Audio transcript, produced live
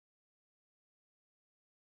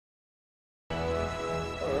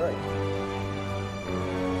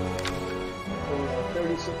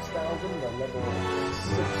6,000, the level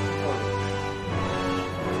 6 Purge.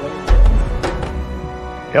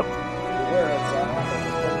 Yep. Beware of Zaha, and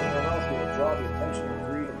if anyone else will draw the attention and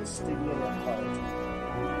greed of the Stygian Empire.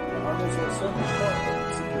 The armies of a certain point will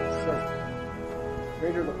seek your treasure.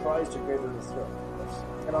 Greater the prize, to greater the threat.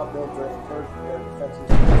 Cannot build during Purge, their defenses.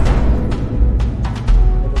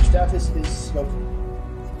 And their status is smoking.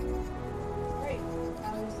 Great. I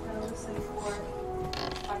was going to listen for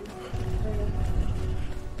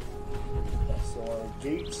So our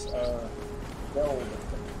gates are well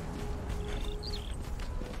with them.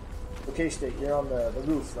 Okay, State, you're on the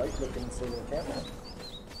roof, right? Looking for the camp?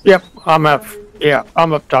 Yep, I'm up. Yeah,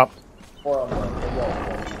 I'm up top. Or on the wall?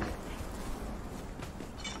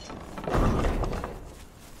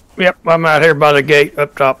 Yep, I'm out here by the gate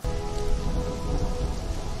up top.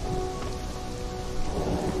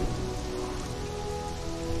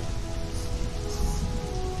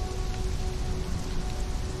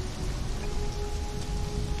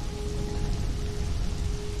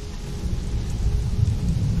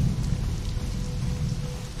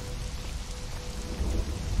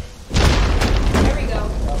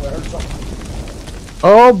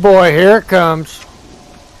 Oh boy, here it comes.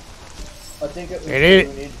 I think it we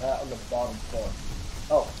need that on the bottom floor.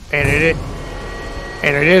 Oh. And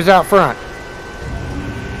it is out front.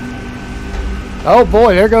 Oh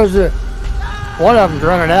boy, there goes the one of them's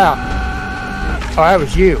running out. Oh, that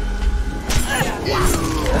was you.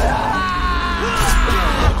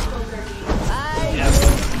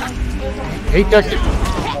 He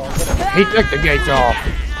took the gates off.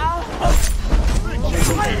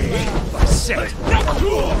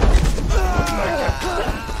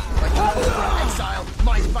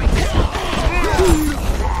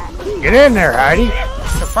 Get in there, Heidi.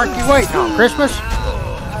 What the fuck you waiting on? Christmas?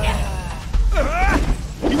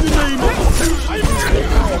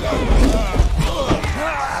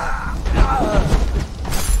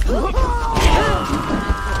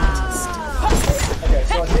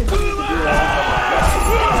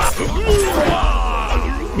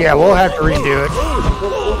 Yeah, we'll have to redo it.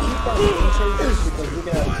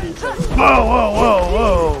 Whoa, whoa, whoa,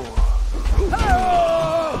 whoa.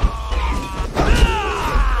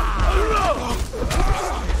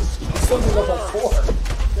 Level 4.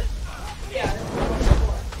 Yeah.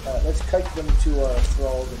 Let's kite them to our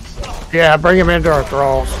thralls and stuff. Yeah, bring them into our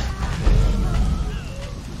thralls.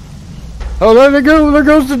 Oh, there they go. There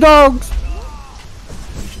goes the dogs.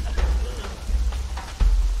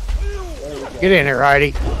 Get in there,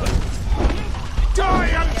 Heidi.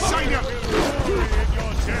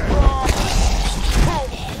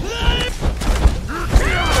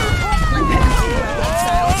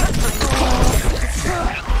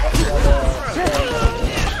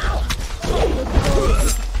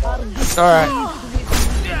 Alright.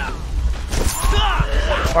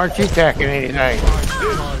 Aren't you attacking anything?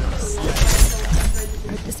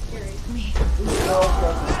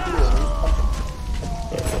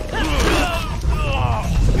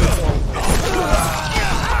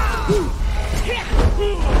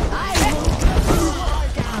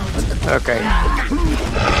 Okay.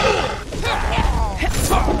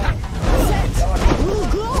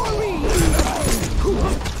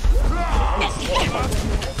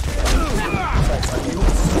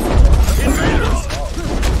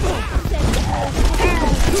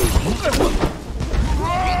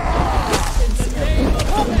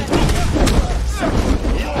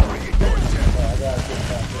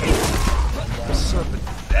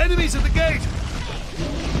 Enemies at the gate!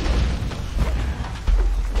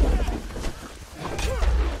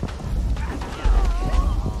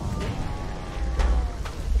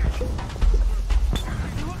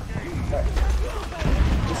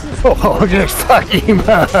 Oh, just fuck him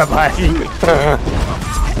up, buddy.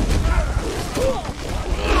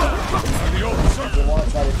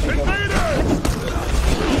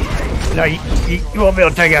 No, you won't be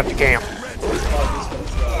able to take out the camp.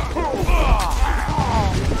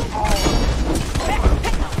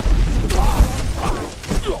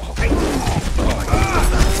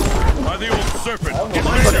 By the old serpent, get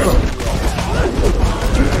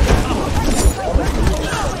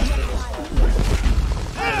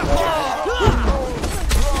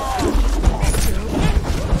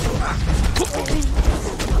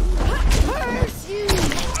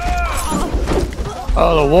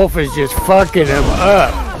Oh, the wolf is just fucking him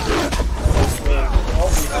up.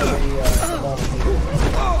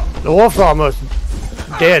 The wolf's almost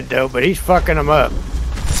dead though, but he's fucking him up.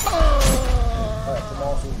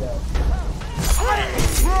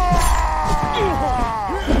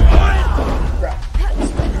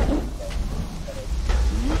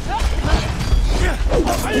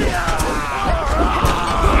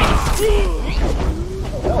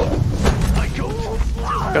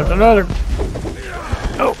 another.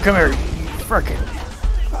 Oh, come here. Frickin'.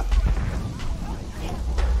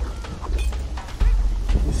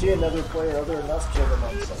 You see another player other than us kill them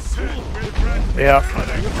on site. Yeah.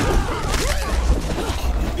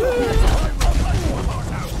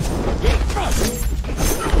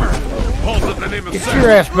 Get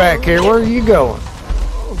your ass back here. Where are you going?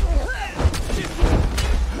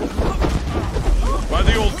 By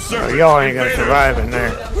the old Oh, serpent. y'all ain't gonna survive in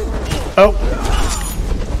there. Oh.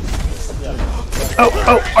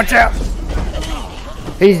 Oh, watch out.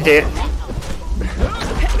 He's dead.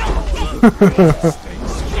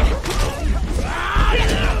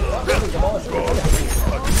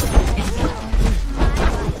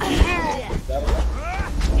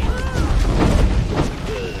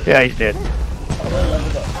 Yeah, he's dead.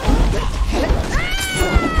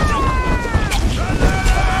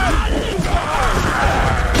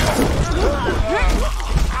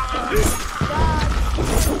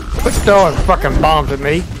 Quit throwing fucking bombs at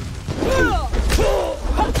me.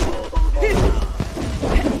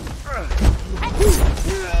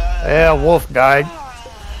 Yeah, wolf died.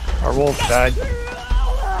 Our wolf died.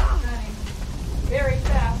 Very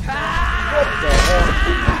fast.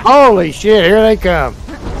 Holy shit, here they come.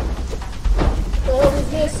 What the hell is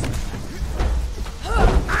this?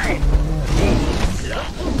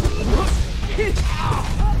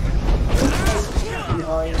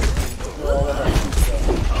 Behind where all of us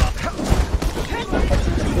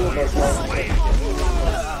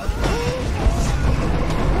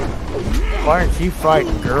Why aren't you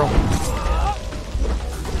fighting, girl?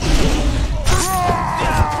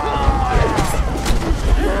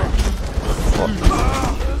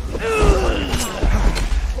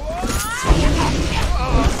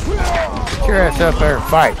 Get your ass up there and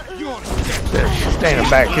fight. Instead of standing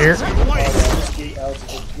back here. this gate out is a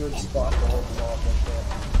good spot to hold them off like that.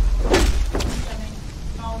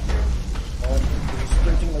 Are you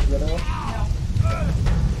sprinting like the other one?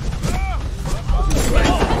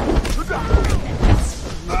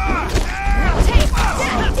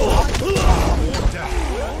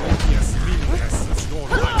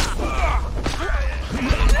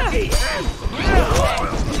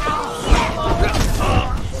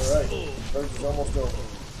 Alright, Purge is almost over.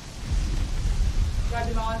 Got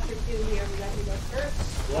the monster too here. We got to go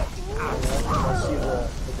first. Yep. I see the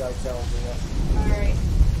guy challenging us. Alright.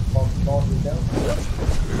 Monster down.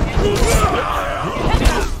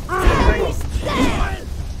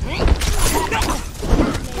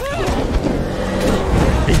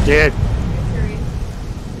 He's dead. We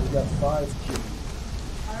got 5 cubes.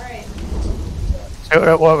 Alright. See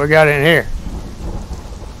what we got in here.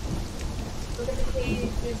 Look at the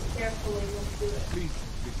cage just carefully. Let's do it. We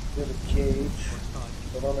have a cage.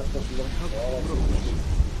 But I'm not supposed to look for all I can do.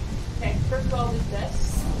 Okay, first of all, do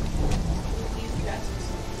this. These chests.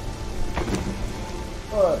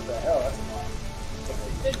 What the hell? That's a lot.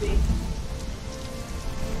 Should be.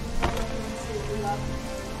 Let's see what we got.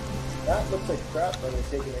 That looks like crap, but I'm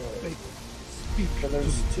taking it away. So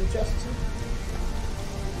there's 2 chests in?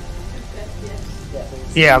 Yes. Yeah,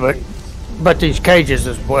 there's Yeah, 2 but cages. but these cages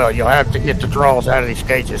as well. You'll have to get the draws out of these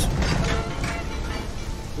cages.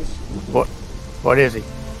 This, What is he? I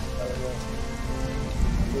don't know.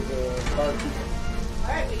 With the barkeeper.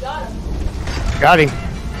 Alright, we got him. Got him.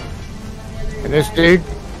 And this dude,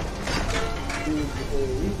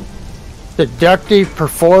 seductive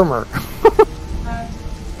performer.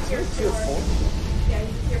 Tier 4. Tier 4 Yeah,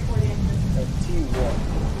 he's a tier 4 dancer. and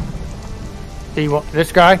T1.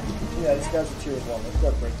 This guy? Yeah, this guy's a tier 1. Let's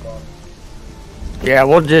go break bond. Yeah,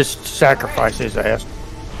 we'll just sacrifice his ass. The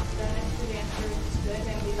next 2 dancers is good,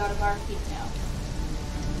 and we got a barkeep now.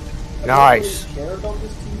 Nice. I don't really care about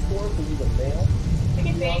this T4 because he's a male. You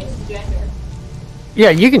can change the gender. Yeah,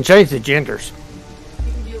 you can change the genders.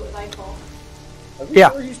 You can do it with iPhone. Are you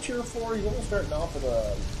Yeah. sure he's tier 4? He's only starting off with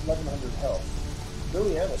 1100 health.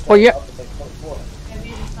 Really, Anna starting Well, yeah. off with like 24. Maybe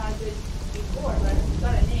it's not good before, but it's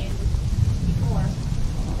got a name. Before.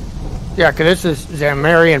 Yeah, because this is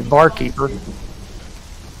Zamarian Barkeeper.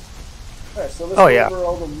 Alright, so let's Oh, go yeah. over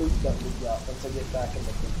all the loot that we got once I get back in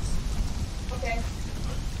the boots. Okay.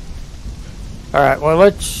 All right, well,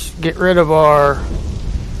 let's get rid of our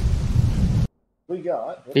We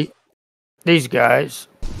got. these guys.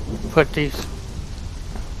 Put these.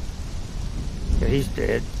 Yeah, he's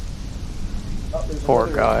dead. There's Poor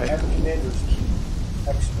another guy. Commander's key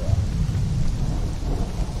extra.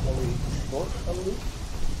 Are we short on loot?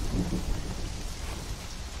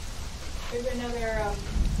 There's another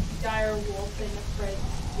dire wolf in the fridge.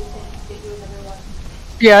 You can get you another one.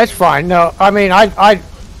 Yeah, it's fine. No, I mean, I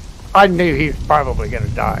knew he was probably going to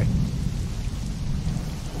die.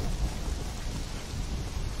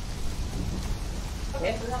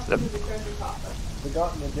 to the treasure coffer. We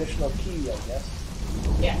got an additional key, I guess.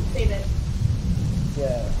 Yeah, save it.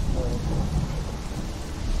 Yeah.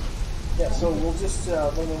 Yeah, so we'll just,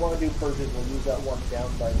 when we want to do purges, we'll use that one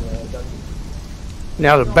down by the dungeon.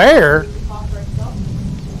 Now the bear, The coffer itself.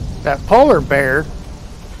 that polar bear,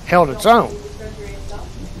 held its own. The treasury itself.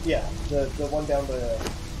 Yeah, the one down by the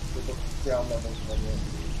ground levels one there.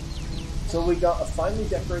 So we got a finely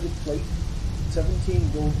decorated plate,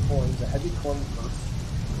 17 gold coins, a heavy coin purse,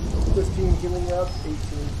 15 healing rubs, 18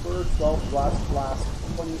 fur, 12 blast,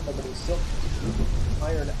 20 ebony silk,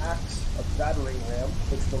 iron axe, a battering ram,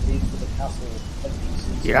 which we'll need for the castle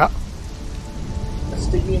NPCs. Yeah. A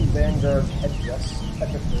Stygian Vanguard headdress,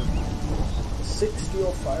 epic work, 6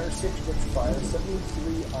 steel fire, 6 rich fire,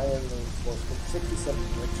 73 iron reinforcement, 67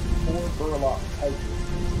 bricks, 4 burlock tigers,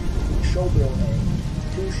 showbill egg,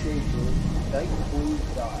 2 shade blue, night blue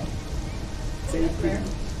dye,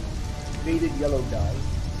 faded yellow dye,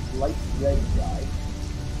 light red dye,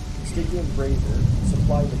 Stygian brazier,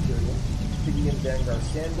 supply material, Stygian Vanguard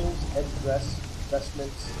sandals, headdress,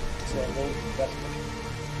 vestments, sandals, vestments.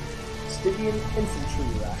 Stygian infantry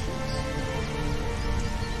rations,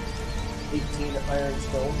 18 iron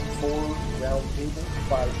stone, 4 round tables,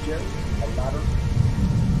 5 chairs, a ladder,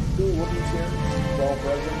 2 wooden chairs, 12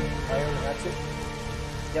 resin, iron hatchet,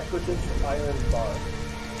 decorative iron bar,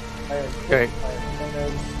 iron Okay. plate, iron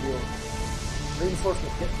pronouns, steel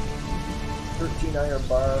reinforcement kit, 13 iron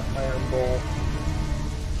bar, iron bowl,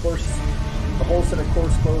 course, a whole set of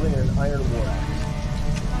coarse clothing, and an iron war axe.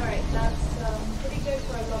 Alright, that's pretty good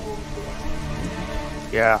for a level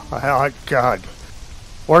 4. Yeah. Oh, God.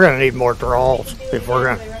 We're gonna need more thralls if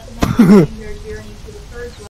we're gonna. Recommend